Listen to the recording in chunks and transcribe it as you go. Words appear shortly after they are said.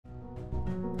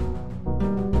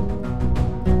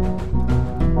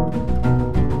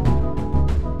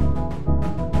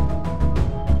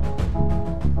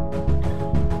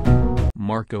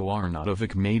Marko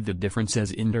Arnautovic made the difference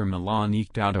as Inter Milan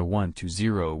eked out a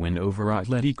 1-0 win over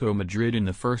Atletico Madrid in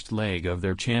the first leg of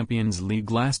their Champions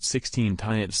League last 16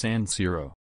 tie at San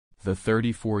Siro. The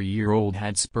 34-year-old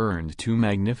had spurned two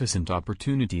magnificent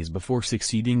opportunities before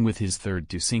succeeding with his third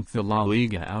to sink the La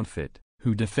Liga outfit,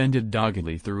 who defended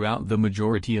doggedly throughout the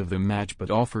majority of the match but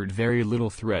offered very little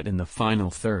threat in the final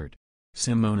third.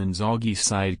 Simone Inzaghi's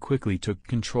side quickly took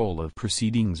control of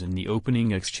proceedings in the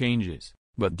opening exchanges,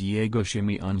 but Diego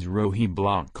Simeone's Roji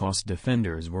Blancos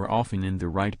defenders were often in the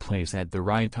right place at the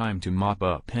right time to mop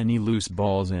up any loose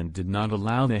balls and did not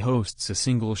allow the hosts a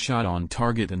single shot on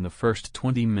target in the first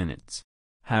 20 minutes.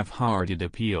 Half-hearted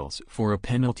appeals for a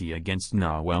penalty against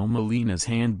Nahuel Molina's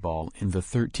handball in the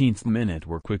 13th minute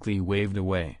were quickly waved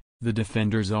away. The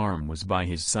defender's arm was by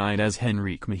his side as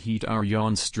Henrique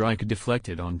Mkhitaryan's strike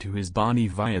deflected onto his body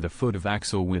via the foot of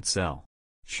Axel Witsel.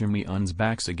 Simeone's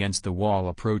backs against the wall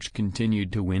approach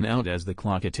continued to win out as the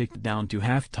clock ticked down to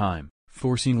half-time,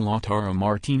 forcing Lautaro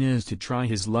Martinez to try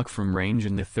his luck from range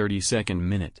in the 32nd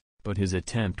minute, but his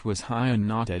attempt was high and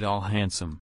not at all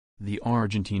handsome. The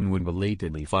Argentine would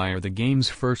belatedly fire the game's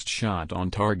first shot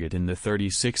on target in the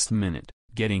 36th minute,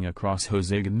 getting across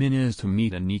Jose Gimenez to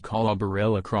meet a Nicola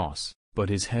Barella cross, but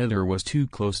his header was too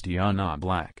close to Jan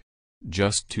Oblak.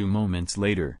 Just 2 moments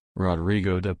later,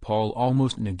 Rodrigo de Paul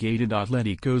almost negated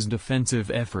Atletico's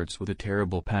defensive efforts with a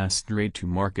terrible pass straight to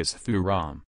Marcus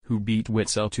Thuram, who beat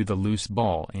Witsel to the loose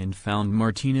ball and found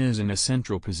Martinez in a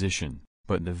central position,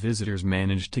 but the visitors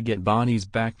managed to get bodies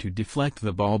back to deflect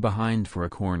the ball behind for a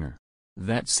corner.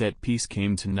 That set piece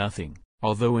came to nothing,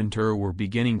 although Inter were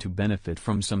beginning to benefit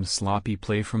from some sloppy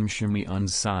play from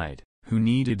Simeone's side, who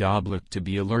needed Oblak to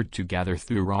be alert to gather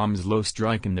Thuram's low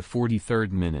strike in the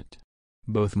 43rd minute.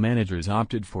 Both managers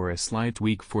opted for a slight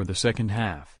tweak for the second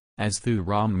half, as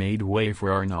Thuram made way for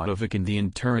Arnautovic in the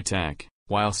Inter attack,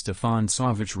 while Stefan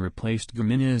Savic replaced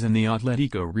Gimenez in the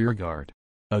Atletico rearguard.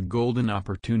 A golden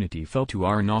opportunity fell to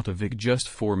Arnautovic just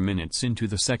 4 minutes into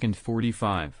the second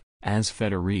 45, as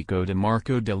Federico Di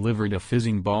Marco delivered a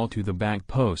fizzing ball to the back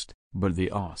post, but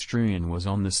the Austrian was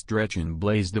on the stretch and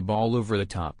blazed the ball over the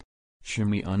top.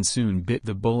 Simeone soon bit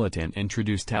the bullet and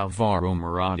introduced Alvaro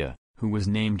Morata, who was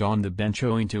named on the bench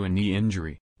owing to a knee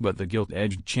injury, but the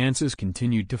gilt-edged chances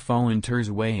continued to fall Inter's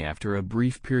way after a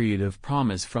brief period of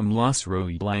promise from Los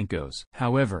Rojiblancos.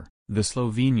 However, the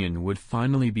Slovenian would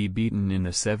finally be beaten in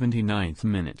the 79th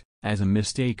minute, as a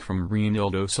mistake from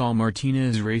Reinaldo saw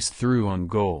Martinez race through on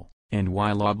goal, and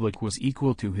while Oblak was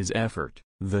equal to his effort,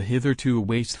 the hitherto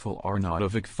wasteful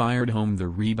Arnautovic fired home the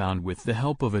rebound with the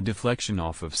help of a deflection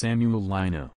off of Samuel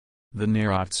Lino. The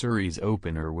Nerazzurri's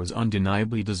opener was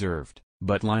undeniably deserved,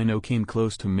 but Lino came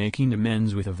close to making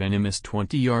amends with a venomous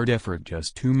 20-yard effort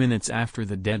just 2 minutes after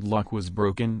the deadlock was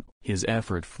broken. His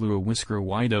effort flew a whisker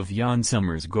wide of Jan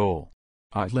Sommer's goal.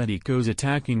 Atletico's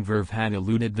attacking verve had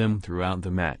eluded them throughout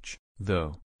the match,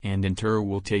 though, and Inter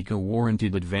will take a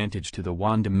warranted advantage to the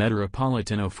Wanda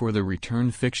Metropolitano for the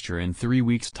return fixture in 3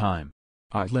 weeks' time.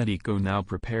 Atletico now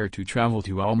prepare to travel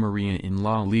to Almeria in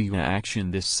La Liga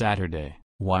action this Saturday,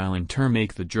 while Inter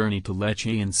make the journey to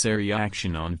Lecce in Serie A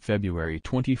action on February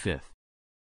 25.